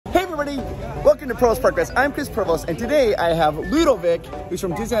everybody. Welcome to Provost Park Pass. I'm Chris Provost, and today I have Ludovic, who's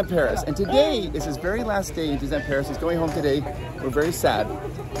from Disneyland Paris. And today is his very last day in Disneyland Paris. He's going home today. We're very sad.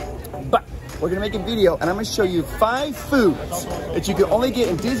 But we're gonna make a video, and I'm gonna show you 5 foods that you can only get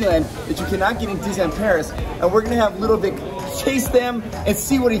in Disneyland that you cannot get in Disneyland Paris. And we're gonna have Ludovic taste them and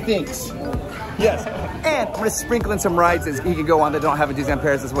see what he thinks. Yes. And I'm gonna sprinkle in some rides that he can go on that don't have a Disneyland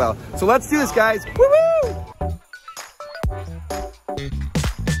Paris as well. So let's do this, guys. Woo-woo!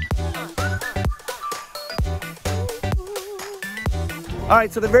 All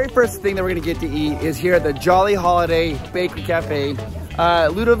right, so the very first thing that we're gonna get to eat is here at the Jolly Holiday Bakery Cafe.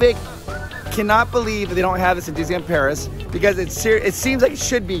 Ludovic cannot believe that they don't have this in Disneyland Paris because it seems like it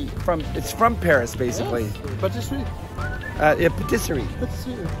should be it's from Paris, basically. Yes, patisserie. Yeah, patisserie.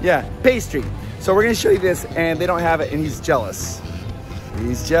 Patisserie. Yeah, pastry. So we're gonna show you this, and they don't have it, and he's jealous.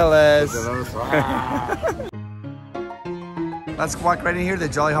 He's jealous. Let's walk right in here to the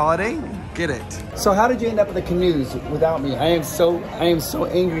Jolly Holiday. Get it. So how did you end up with the canoes without me? I am so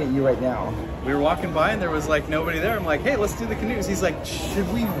angry at you right now. We were walking by and there was like nobody there. I'm like, hey, let's do the canoes. He's like, should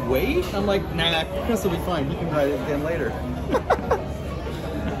we wait? I'm like, nah, Chris will be fine. He can ride it again later.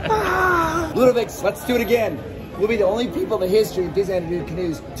 Ludovic, let's do it again. We'll be the only people in the history of Disneyland to do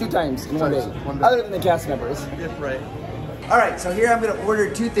canoes 2 times in one day. Other than the cast members. Yeah, right. All right, so here I'm gonna order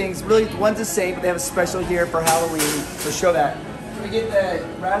 2 things. Really, one's the same, but they have a special here for Halloween. So show that. We get the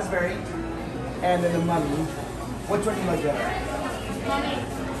raspberry and then the mummy. Which one do you like better? Mummy.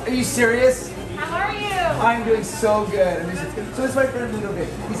 Are you serious? How are you? I'm doing so good. So this is my friend Ludovic.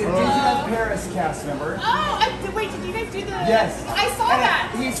 He's a Disneyland Paris cast member. Oh, wait, did you guys do the... Yes. I saw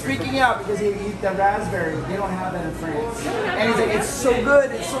that. He's freaking out because he eat the raspberry. They don't have that in France. And he's like, it's so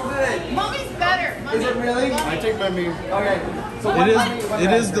good, it's so good. Mummy's better. Mummy. Is it really? I take mummy. Okay. So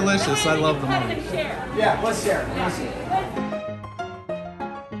It is delicious. I love the mummy. Yeah, let's share.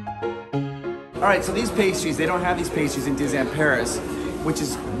 All right, so these pastries, they don't have these pastries in Disneyland Paris, which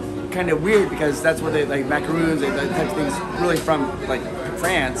is kind of weird because that's where they like macaroons and that type of things really from like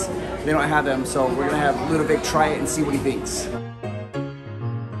France. They don't have them, so we're gonna have Ludovic try it and see what he thinks.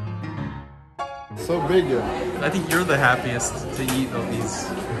 So big. I think you're the happiest to eat of these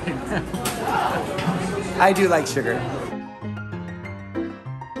right now. I do like sugar.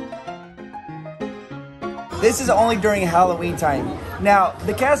 This is only during Halloween time. Now,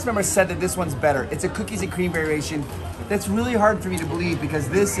 the cast members said that this one's better. It's a cookies and cream variation. That's really hard for me to believe because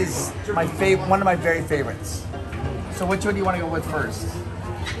this is my one of my very favorites. So which one do you want to go with first?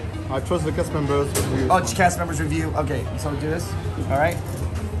 I trust the cast members review. Oh, it's cast members review. Okay, so we'll do this. All right.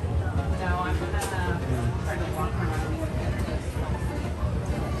 No, I'm gonna try to walk around.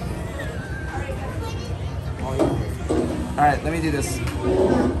 All right, let me do this.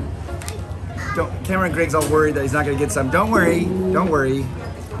 Cameron Greg's all worried that he's not gonna get some. Don't worry, don't worry.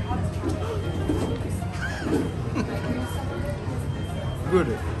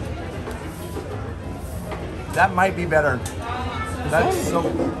 Good. That might be better. That's so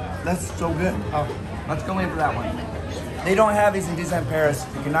good. Oh, let's go in for that one. They don't have these in Disneyland Paris.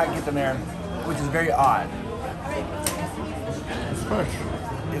 You cannot get them there, which is very odd. It's fresh.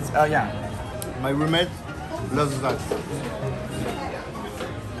 It's yeah. My roommate loves that.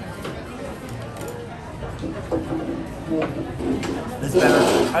 It's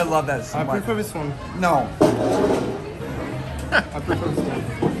better. I love that so much. I prefer this one. No. I prefer this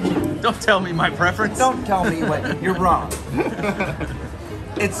one. Don't tell me my preference. Don't tell me what you're wrong.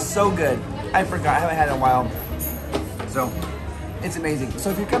 It's so good. I forgot. I haven't had it in a while. So it's amazing. So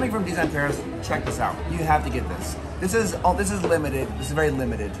if you're coming from Disneyland Paris, check this out. You have to get this. This is limited. This is very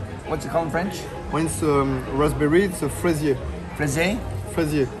limited. What's it called in French? When it's raspberry, it's a fraisier. Fraisier?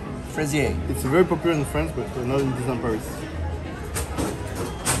 Fraisier. Fraisier. It's very popular in France, but not in Disneyland Paris.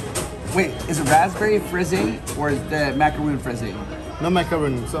 Wait, is it raspberry fraisier or is the macaroon fraisier? No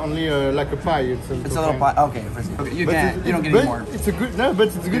macaron. It's only like a pie. It's a little pie. Okay, fraisier. Okay, you don't get any more. It's a good. No, but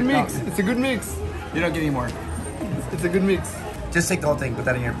it's a good mix. It's a good mix. You don't get any more. It's a good mix. Just take the whole thing. Put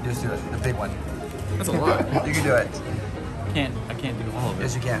that in your. Just do it. The big one. That's a lot. You can do it. I can't do all of it.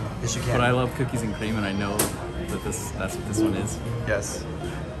 Yes, you can. Yes, you can. But I love cookies and cream, and I know that that's what this one is. Yes.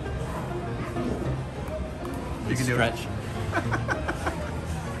 You can do Stretch. it.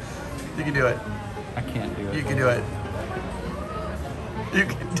 You can do it. I can't do it. You can do it. You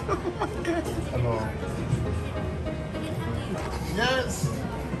can do it. Hello. Yes.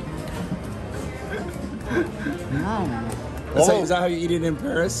 Is that how you eat it in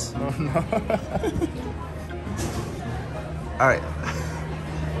Paris? No. All right.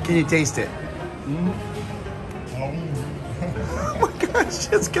 Can you taste it? Oh my gosh,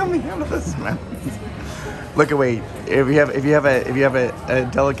 it's coming out of his mouth. Look away. If you have a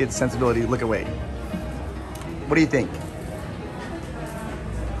delicate sensibility, look away. What do you think?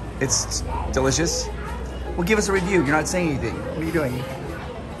 It's delicious. Well, give us a review. You're not saying anything. What are you doing?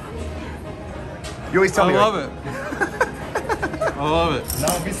 You always tell me. I love it. I love it.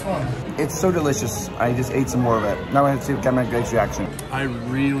 Now this one. It's so delicious. I just ate some more of it. Now I have to get my great reaction. I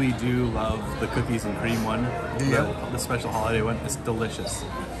really do love the cookies and cream one. Yeah. The special holiday one. It's delicious.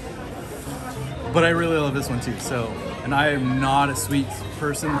 But I really love this one too. So, and I am not a sweet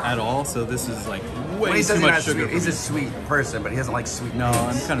person at all. So this is like way too much sugar. He's a sweet person, but he doesn't like sweet. No,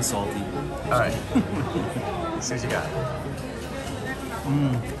 things. I'm kind of salty. All right. Let's see what you got.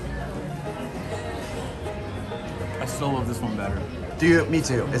 I still love this one better. Do you? Me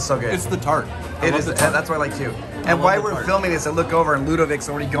too. It's so good. It's the tart. It is. That's what I like too. And while we're filming this, I look over and Ludovic's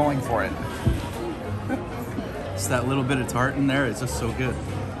already going for it. It's that little bit of tart in there. It's just so good.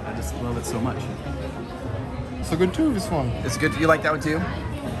 I just love it so much. So good too, this one. It's good. You like that one too?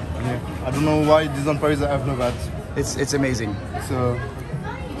 Yeah. I don't know why Disneyland Paris I have no that. It's amazing. So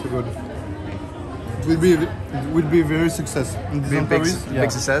good. It will be a very success in Disneyland Paris.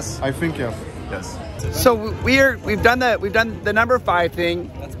 Big success. I think yeah. Yes. So we've done the number 5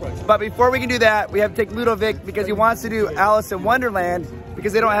 thing, but before we can do that, we have to take Ludovic because he wants to do Alice in Wonderland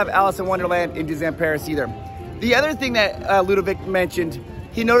because they don't have Alice in Wonderland in Disneyland Paris either. The other thing that Ludovic mentioned,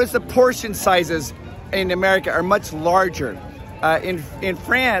 he noticed the portion sizes in America are much larger. In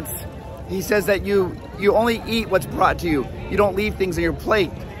France, he says that you only eat what's brought to you. You don't leave things on your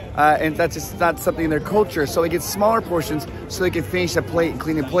plate. And that's just not something in their culture. So they get smaller portions so they can finish the plate and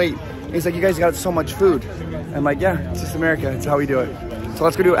clean the plate. And he's like, you guys got so much food. I'm like, yeah, it's just America. It's how we do it. So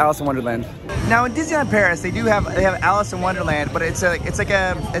let's go do Alice in Wonderland. Now in Disneyland Paris, they have Alice in Wonderland, but it's a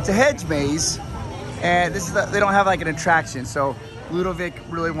hedge maze, and they don't have like an attraction. So Ludovic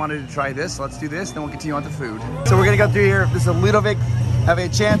really wanted to try this. So let's do this, then we'll continue on to food. So we're gonna go through here. This is Ludovic having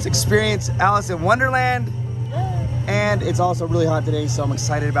a chance to experience Alice in Wonderland. And it's also really hot today, so I'm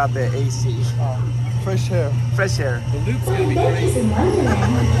excited about the AC. Fresh air. Fresh air. The loop's gonna be crazy. in Wonderland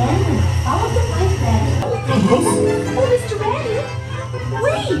again. All of the life planets. Oh, Mr. Ratliff.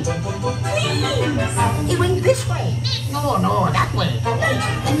 Wait! Please! It went this way. No, that way. The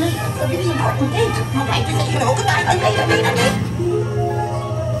night. It's a really important date. All right, good night.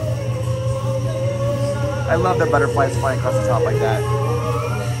 I love the butterflies flying across the top like that.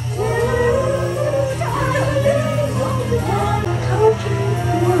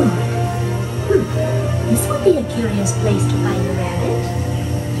 This would be a curious place to find a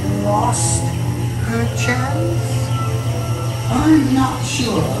rabbit. Lost her chance? I'm not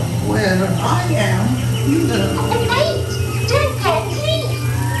sure where I am either. Wait! Don't tell me!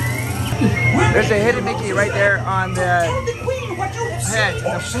 There's a hidden Mickey right there on the The queen, what you have head.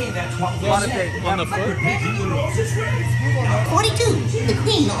 said. say that's what On the pig. On the foot? 42. The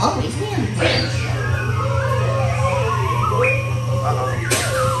queen always wins.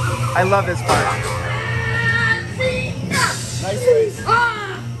 I love this part. Nice face.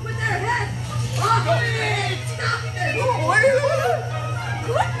 With their head off of it!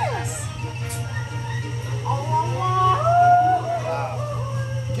 Goodness!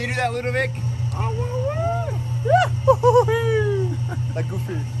 Can you do that, Ludovic? Like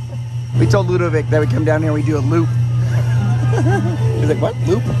Goofy. We told Ludovic that we come down here and we do a loop. He's like, what?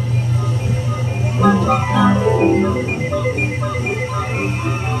 Loop?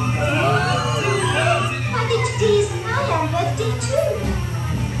 I think today's my birthday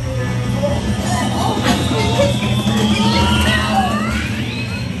too.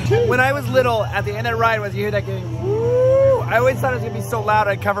 When I was little, at the end of the ride, when you hear that going, woo, I always thought it was gonna be so loud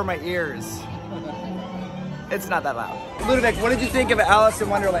I'd cover my ears. It's not that loud. Ludovic, what did you think of Alice in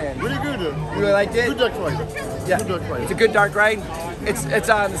Wonderland? Really good. You really liked it? Good dark ride. Yeah, Good dark ride. it's a good dark ride. It's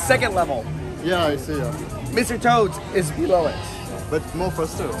on the 2nd level. Yeah, I see. Yeah. Mr. Toad's is below it. But more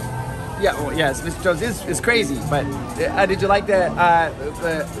faster. Yeah, well, yes, Mr. Toad's is crazy, but did you like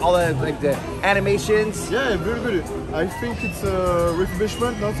all the animations? Yeah, very good. I think it's a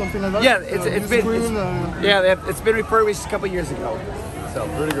refurbishment, not something like that. Yeah, it's been screen, it's been refurbished a couple years ago. So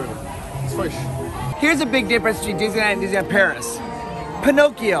very good. It's fresh. here's a big difference between Disneyland and Disneyland Paris.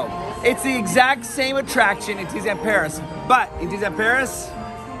 Pinocchio. It's the exact same attraction in Disneyland Paris, but in Disneyland Paris,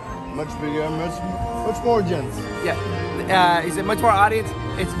 Much bigger, much more audience. yeah, is it much more audience?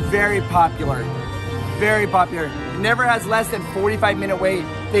 It's very popular. Very popular. It never has less than 45-minute wait.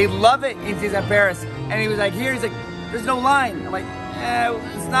 They love it in Disneyland Paris. And he was like, he's like, there's no line. I'm like,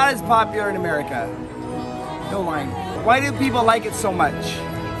 it's not as popular in America. No line. Why do people like it so much?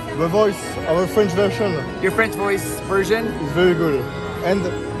 The voice, our French version, Your French voice version? is very good. And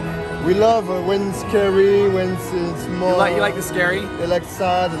We love when it's scary, when it's more. You like the scary? They like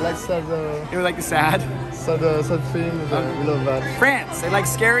sad. They like sad. You like the sad? Sad things. We love that. France. They like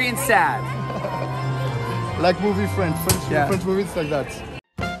scary and sad. Like movie French movies like that.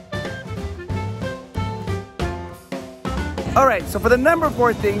 All right, so for the number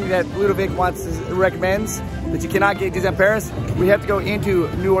 4 thing that Ludovic recommends that you cannot get at Disneyland Paris, we have to go into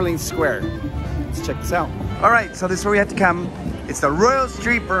New Orleans Square. Let's check this out. All right, so this is where we have to come. It's the Royal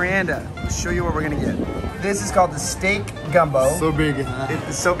Street Veranda. I'll show you what we're gonna get. This is called the steak gumbo. So big.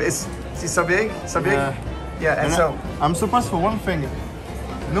 It's so big? So big? Yeah, and so... I'm surprised for one thing.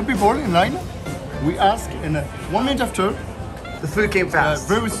 No people in line. We ask, and 1 minute after, the food came fast.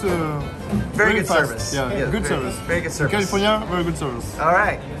 Very good fast. service. Yeah, good service. Very good service. In California, very good service. All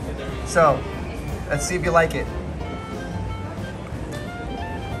right. So, let's see if you like it.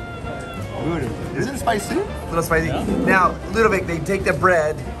 Good. Is it spicy? A little spicy. Yeah. Now, Ludovic, they take the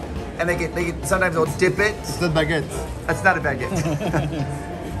bread, and they get sometimes they'll dip it. It's not baguette. That's not a baguette.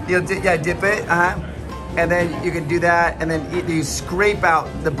 Dip it. And then you can do that, and then you scrape out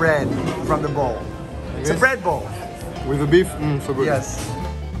the bread from the bowl. It's a bread bowl. With the beef, so good. Yes.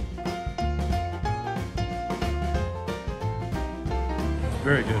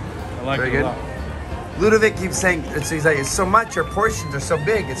 Very good. I like it a lot. Ludovic keeps saying, he's like, it's so much, your portions are so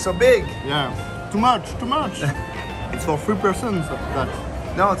big, it's so big. Yeah, too much. It's for 3 persons, that.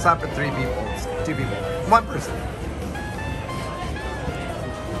 No, it's not for 3 people, it's 2 people. 1 person.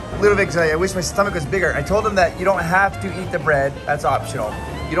 Ludovic's like, I wish my stomach was bigger. I told him that you don't have to eat the bread, that's optional.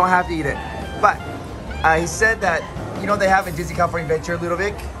 You don't have to eat it. But he said that, you know what they have in Disney California Adventure,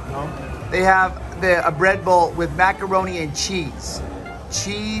 Ludovic? No. They have a bread bowl with macaroni and cheese.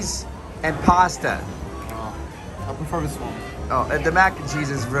 Cheese and pasta. I prefer this one. Oh, the mac and cheese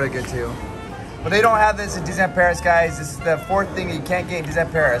is really good too. But they don't have this in Disneyland Paris, guys. This is the 4th thing that you can't get in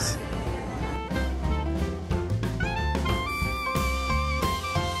Disneyland Paris.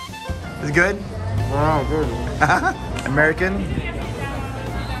 Is it good? Wow, good. American?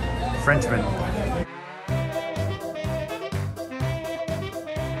 Frenchman.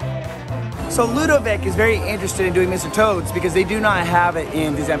 So Ludovic is very interested in doing Mr. Toad's because they do not have it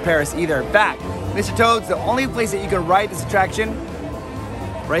in Disneyland Paris either. In fact, Mr. Toad's the only place that you can ride this attraction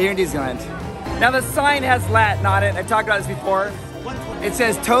right here in Disneyland. Now the sign has Latin on it. I've talked about this before. It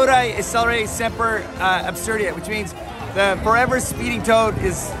says Toadai Accelerate Semper Absurdia, which means the forever speeding toad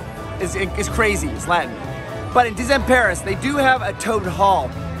is crazy. It's Latin. But in Disneyland Paris, they do have a Toad Hall.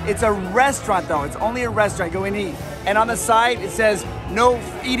 It's a restaurant though. It's only a restaurant. Go and eat. And on the side, it says, no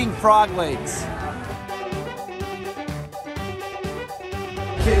eating frog legs.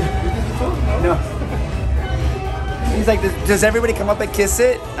 No. He's like, does everybody come up and kiss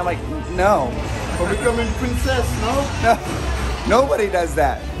it? I'm like, no. For becoming princess, no? No. Nobody does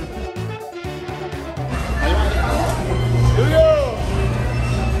that. Here we go.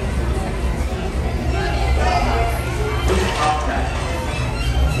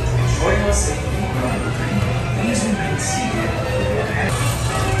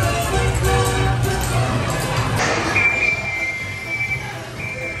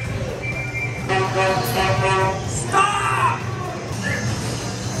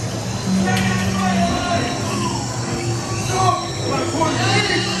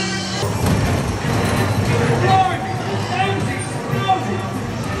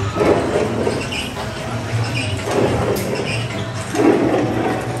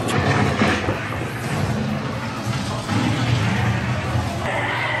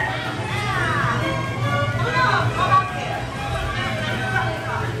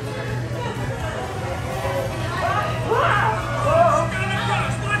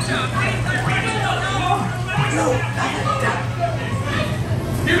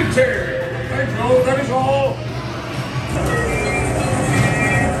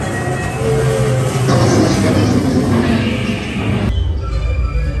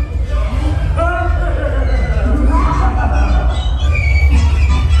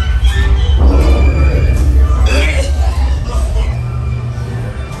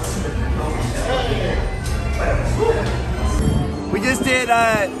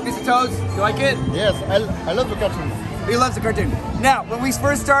 Mr. Toads, you like it? Yes, I love the cartoon. He loves the cartoon. Now, when we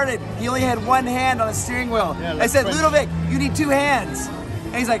first started, he only had 1 hand on the steering wheel. Yeah, I said, French. Ludovic, you need 2 hands.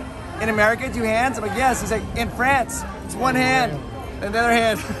 And he's like, in America, 2 hands? I'm like, yes. He's like, in France, it's 1 hand and the other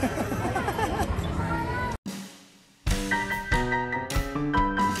hand.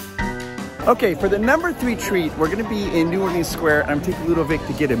 Okay, for the number 3 treat, we're gonna be in New Orleans Square, and I'm taking Ludovic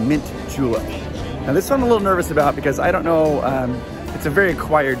to get a mint julep. Now this one I'm a little nervous about because I don't know if It's a very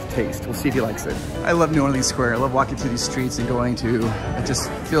acquired taste. We'll see if he likes it. I love New Orleans Square. I love walking through these streets and going to, it just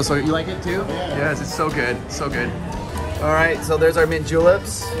feels so good. You like it too? Yeah. Yes, it's so good, so good. All right, so there's our mint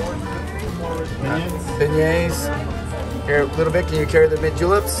juleps. Beignets. Here, Ludovic, can you carry the mint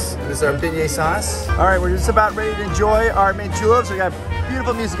juleps? This is our beignet sauce. All right, we're just about ready to enjoy our mint juleps. We got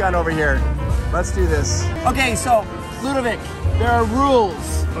beautiful music on over here. Let's do this. Okay, so Ludovic, there are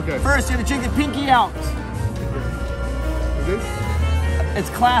rules. Okay. First, you have to drink the pinky out. This? It's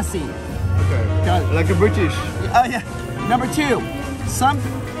classy. Okay. Like a British. Oh yeah. Number 2,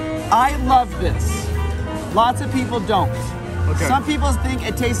 I love this. Lots of people don't. Okay. Some people think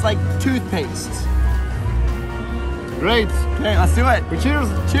it tastes like toothpaste. Great. Okay, let's do it. Cheers.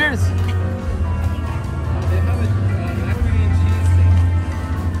 Cheers.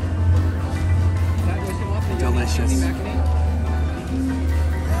 Delicious.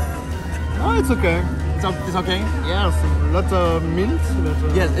 Oh, it's okay. It's okay? Yes, lots of mint.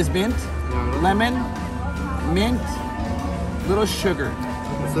 Yes, it's mint, Yeah. lemon, mint, little sugar.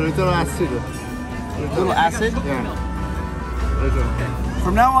 It's a little acid. Little acid? Yeah. Little.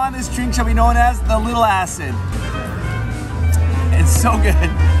 From now on, this drink shall be known as the Little Acid. It's so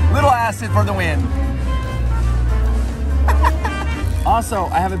good. Little acid for the win. Also,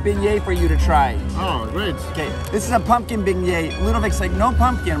 I have a beignet for you to try. Oh, great. Okay, this is a pumpkin beignet. Ludovic's like, no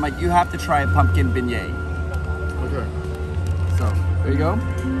pumpkin. I'm like, you have to try a pumpkin beignet. Okay. So, there you go.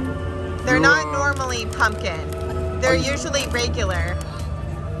 They're not normally pumpkin. They're usually regular.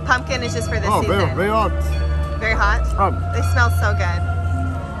 Pumpkin is just for this season. Oh, very hot. Very hot? Oh. They smell so good.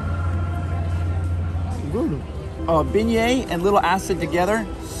 Good. Oh, beignet and little acid together,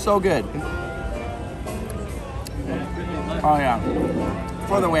 so good. Oh yeah,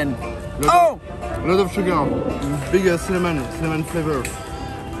 for the win. A lot of sugar, big cinnamon flavor.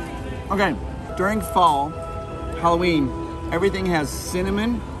 Okay, during fall, Halloween, everything has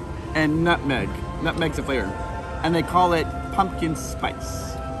cinnamon and nutmeg. Nutmeg's a flavor. And they call it pumpkin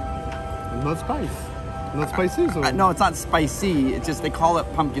spice. Not spice. Not spicy, so. No, it's not spicy. It's just they call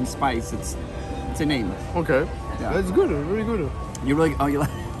it pumpkin spice. It's a name. Okay. Yeah. That's good. Very good. You really? Oh, you like?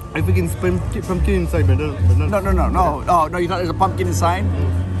 I think it's pumpkin inside, but not. No. Oh no, you thought there's a pumpkin inside?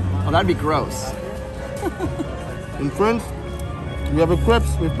 Oh, that'd be gross. In France, we have a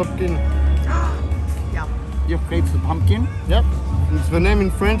crepes with pumpkin. Yum. You have crepes with pumpkin? Yep. It's the name in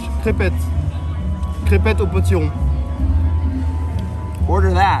French, crêpette. Crêpette au potiron.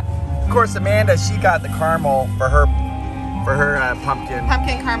 Order that. Of course, Amanda, she got the caramel for her pumpkin.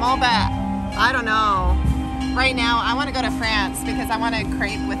 Pumpkin caramel, but I don't know. Right now, I want to go to France because I want a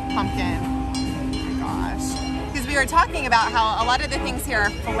crepe with pumpkin. Oh my gosh. Because we were talking about how a lot of the things here are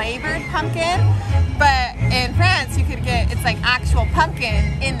flavored pumpkin, but in France, you could get, it's like actual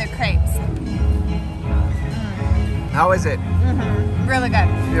pumpkin in the crepes. How is it? Really good.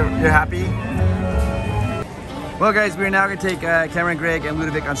 You're happy? Well guys, we're now going to take Cameron, Greg, and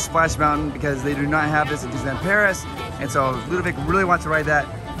Ludovic on Splash Mountain because they do not have this at Disneyland Paris. And so Ludovic really wants to ride that.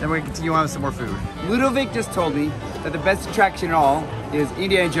 Then we're going to continue on with some more food. Ludovic just told me that the best attraction at all is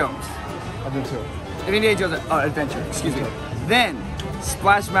Indiana Jones. Adventure. Indiana Jones Adventure, excuse me. Then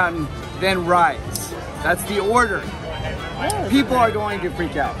Splash Mountain, then Rise. That's the order. People are going to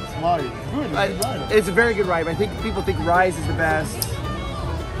freak out. Why? Good. It's a very good ride. I think people think Rise is the best.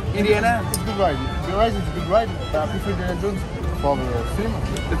 Indiana? It's a good ride. The Rise is a good ride. I prefer Indiana Jones for the theme.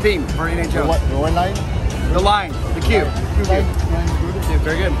 The theme for Indiana Jones. The one line. The line, the cue. The line is good. Yeah,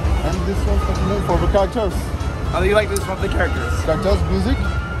 very good. And this one's for the characters. Oh, you like this one for the characters? Characters, music.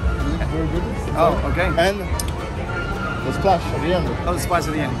 Music, very good. Oh, okay. And the splash at the end. Oh, the splash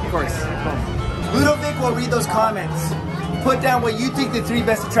at the end, of course. Ludovic will read those comments. Put down what you think the 3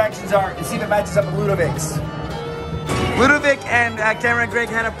 best attractions are and see if it matches up with Ludovic's. Ludovic and Cameron and Greg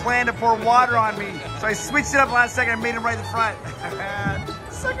had a plan to pour water on me, so I switched it up last second and made him right in the front.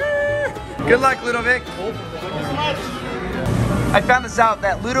 Sucker! Good luck, Ludovic. Thank you so much. I found this out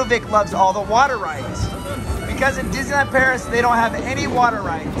that Ludovic loves all the water rides. Because in Disneyland Paris, they don't have any water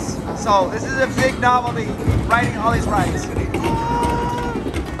rides. So this is a big novelty, riding all these rides.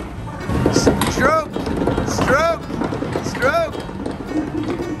 Stroke, stroke, stroke.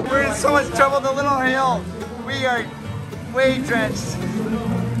 We're in so much trouble in the little hill. We are way drenched.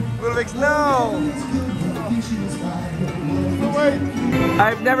 Ludovic's no.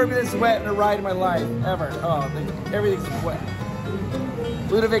 I've never been this wet in a ride in my life, ever. Oh, everything's wet.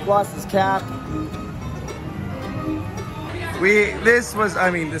 Ludovic lost his cap. This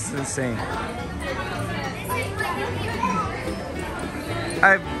is insane.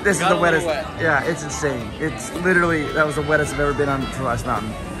 This is the wettest. Yeah, it's insane. It's literally, that was the wettest I've ever been on Splash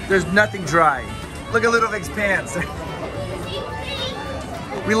Mountain. There's nothing dry. Look at Ludovic's pants.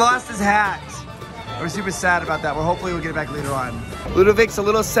 We lost his hat. We're super sad about that. Well, hopefully we'll get it back later on. Ludovic's a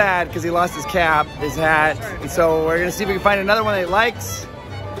little sad because he lost his cap, his hat. And so we're gonna see if we can find another one that he likes.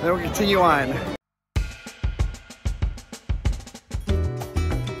 And then we'll continue on.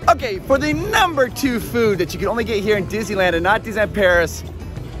 Okay, for the number 2 food that you can only get here in Disneyland and not Disneyland Paris,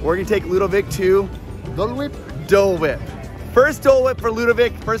 we're gonna take Ludovic to Dole Whip. Dole Whip. First Dole Whip for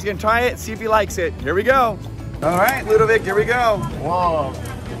Ludovic. First, we're gonna try it, see if he likes it. Here we go. All right, Ludovic, here we go. Wow,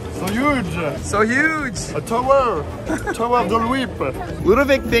 so huge. So huge. A tower. Tower of Dole Whip.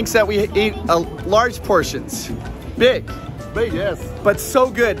 Ludovic thinks that we eat large portions. Big. Big, yes. But so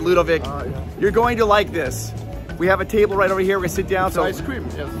good, Ludovic. Yeah. You're going to like this. We have a table right over here. We're gonna sit down. It's So ice cream,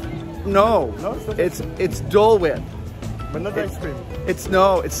 yes. no, No, it's not. it's Dole Whip. But not ice cream. It's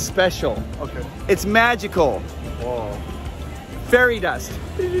special. Okay. It's magical. Wow. Fairy dust.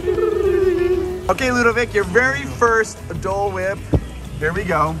 Okay, Ludovic, your very first Dole Whip. Here we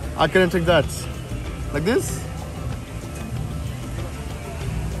go. I can take that. Like this?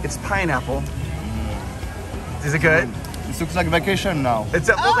 It's pineapple. Is it good? It looks like vacation now. It's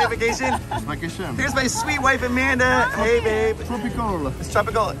a full vacation. It's vacation. Here's my sweet wife Amanda. Hey, babe. Tropical. It's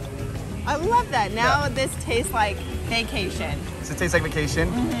tropical. I love that. Now this tastes like vacation. Does it taste like vacation?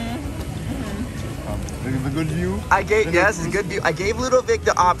 The good view. Yes, it's a good view. I gave Ludovic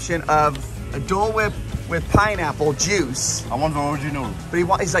the option of a Dole Whip with pineapple juice. I want the original.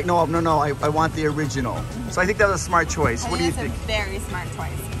 But he's like, no, I want the original. So I think that was a smart choice. What do you think? It's a very smart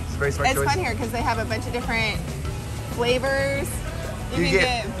choice. It's a very smart choice. It's fun here because they have a bunch of different flavors. You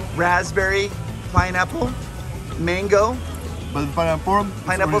get raspberry, pineapple, mango. But the pineapple.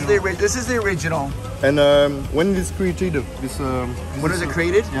 Pineapple's the original. This is the original. And when is created? This When was it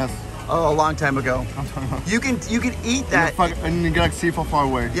created? Yes. Oh, a long time ago. You can eat that. In the galaxy far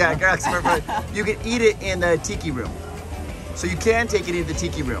away. Yeah, galaxy far away. You can eat it in the tiki room. So you can take it into the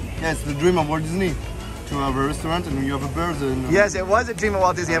tiki room. Yes, the dream of Walt Disney. To have a restaurant and you have a bird. And, Yes, it was a dream of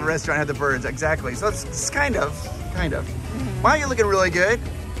Walt Disney to have a restaurant and have the birds. Exactly. So it's kind of. Wow, you're looking really good.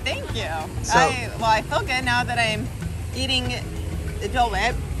 Thank you. So- I feel good now that I'm eating the Dole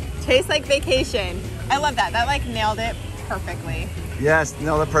Whip. Tastes like vacation. I love that. That like nailed it perfectly. Yes,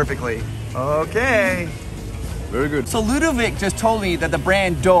 nailed it perfectly. Okay. Very good. So Ludovic just told me that the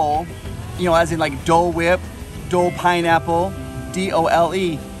brand Dole, as in like Dole Whip, Dole Pineapple,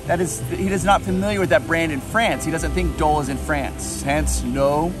 D-O-L-E, he is not familiar with that brand in France. He doesn't think Dole is in France. Hence,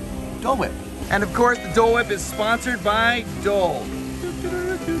 no Dole Whip. And of course, the Dole Whip is sponsored by Dole.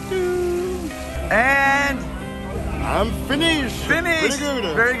 And I'm finished. finished. Very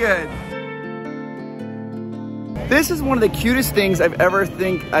good. Very good. This is one of the cutest things it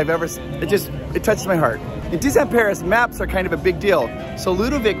touches my heart. In Disneyland Paris, maps are kind of a big deal. So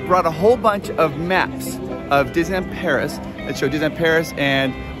Ludovic brought a whole bunch of maps of Disneyland Paris that show Disneyland Paris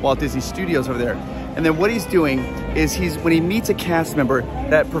and Walt Disney Studios over there. And then what he's doing is when he meets a cast member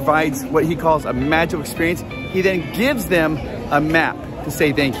that provides what he calls a magical experience, he then gives them a map to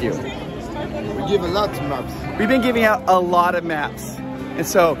say thank you. We give a lot of maps. We've been giving out a lot of maps. And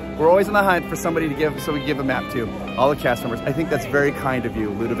so we're always on the hunt for somebody to give, so we give a map to all the cast members. I think that's very kind of you,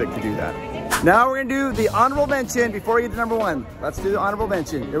 Ludovic, to do that. Now we're gonna do the honorable mention before we get to number 1. Let's do the honorable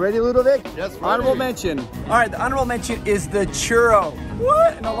mention. You ready, Ludovic? Yes, ready. Honorable mention. All right, the honorable mention is the churro.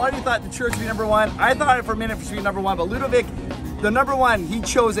 What? And a lot of you thought the churro should be number 1. I thought it for a minute it should be number 1, but Ludovic, the number 1, he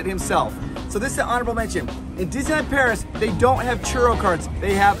chose it himself. So this is the honorable mention. In Disneyland Paris, they don't have churro carts.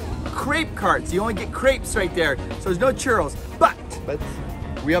 They have crepe carts. You only get crepes right there. So there's no churros. But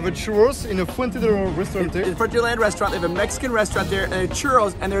we have a churros in a Fuentedero restaurant. in the Frontierland restaurant, they have a Mexican restaurant there, and it's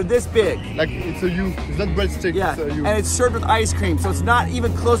churros, and they're this big. Like it's a U. It's not breadstick. Yeah, It's a U. and it's served with ice cream, so it's not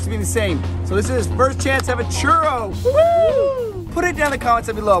even close to being the same. So this is his first chance to have a churro. Woo! Put it down in the comments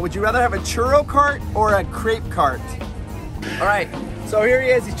down below. Would you rather have a churro cart or a crepe cart? All right, so here he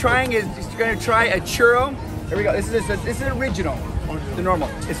is. He's going to try a churro. Here we go. This is original. The normal.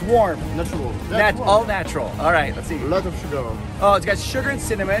 It's warm. Natural. All natural. All right, let's see. A lot of sugar. Oh, it's got sugar and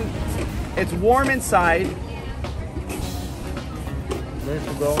cinnamon. It's warm inside. Very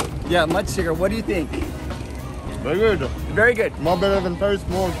sugar. Yeah, much sugar. What do you think? Very good. Very good. More better than Paris.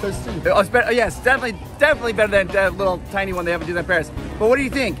 More tasty. Oh, it's better. Yes, definitely better than that little tiny one they have in Disneyland Paris. But what do you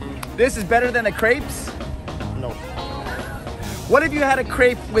think? This is better than the crepes? No. What if you had a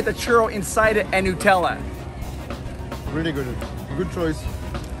crepe with a churro inside it and Nutella? Really good. Good choice.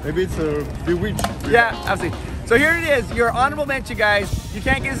 Maybe it's a bewitched. Yeah, absolutely. So here it is, your honorable mention, guys. You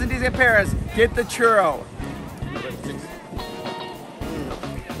can't get this in Disneyland Paris. Get the churro.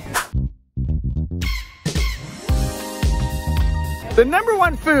 The number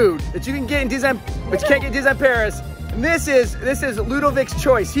 1 food that you can get in Disneyland, but you can't get in Disneyland Paris, And this is Ludovic's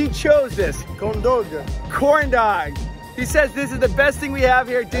choice. He chose this. Corn dog. Corn dog. He says this is the best thing we have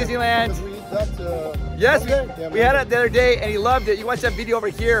here at Disneyland. Because we eat that, Yes, okay. we had it the other day and he loved it. You watched that video over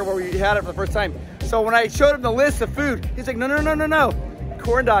here where we had it for the first time. So when I showed him the list of food, he's like, no.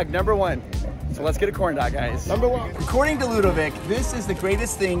 Corn dog, #1. So let's get a corn dog, guys. #1. According to Ludovic, this is the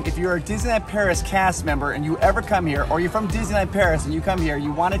greatest thing if you're a Disneyland Paris cast member and you ever come here, or you're from Disneyland Paris and you come here,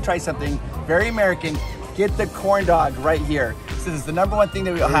 you want to try something very American, get the corn dog right here. So this is the #1 thing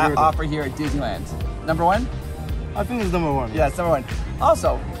that we offer here at Disneyland. #1? I think it's #1. Yeah, it's #1.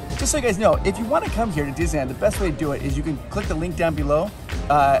 Also, just so you guys know, if you want to come here to Disneyland, the best way to do it is you can click the link down below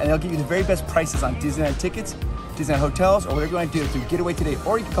and it'll give you the very best prices on Disneyland tickets, Disneyland hotels, or whatever you want to do through Getaway Today,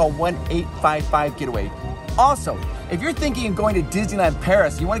 or you can call 1-855-GETAWAY. Also, if you're thinking of going to Disneyland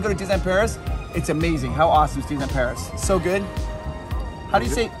Paris, you want to go to Disneyland Paris, it's amazing. How awesome is Disneyland Paris? So good. How do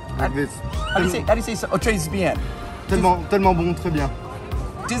you say? Like this. How do you say? Oh, très bien. Tellement bon, très bien.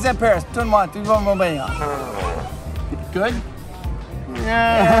 Disneyland Paris, tout le monde bien. Good?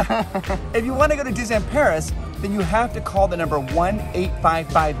 Yeah. If you want to go to Disneyland Paris, then you have to call the number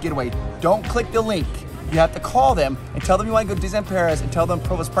 1-855-GETAWAY. Don't click the link. You have to call them and tell them you want to go to Disneyland Paris and tell them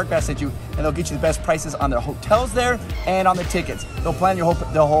Provost Park Pass sent you, and they'll get you the best prices on their hotels there and on the tickets. They'll plan your whole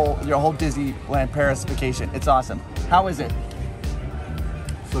Disneyland Paris vacation. It's awesome. How is it?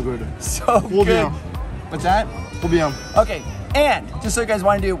 So good. So Trop good. bien. What's that? Trop bien. Okay, and just so you guys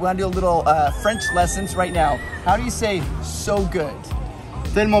want to do, we're gonna do a little French lessons right now. How do you say so good?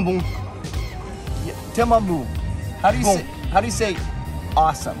 Tellement bon. Yeah, tellement bon. How do you say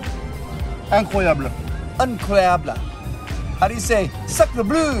awesome? Incroyable. Incroyable. How do you say sacre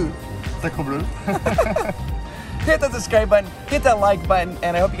bleu? Sacre bleu. Hit that subscribe button, hit that like button,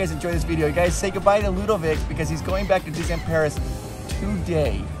 and I hope you guys enjoy this video. You guys say goodbye to Ludovic because he's going back to Disneyland Paris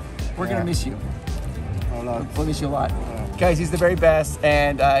today. We're gonna miss you. A lot. We'll miss you a lot. Guys, he's the very best,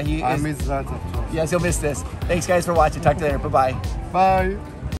 and I miss that. yes, he'll miss this. Thanks guys for watching. Talk to you later. Bye-bye. Bye.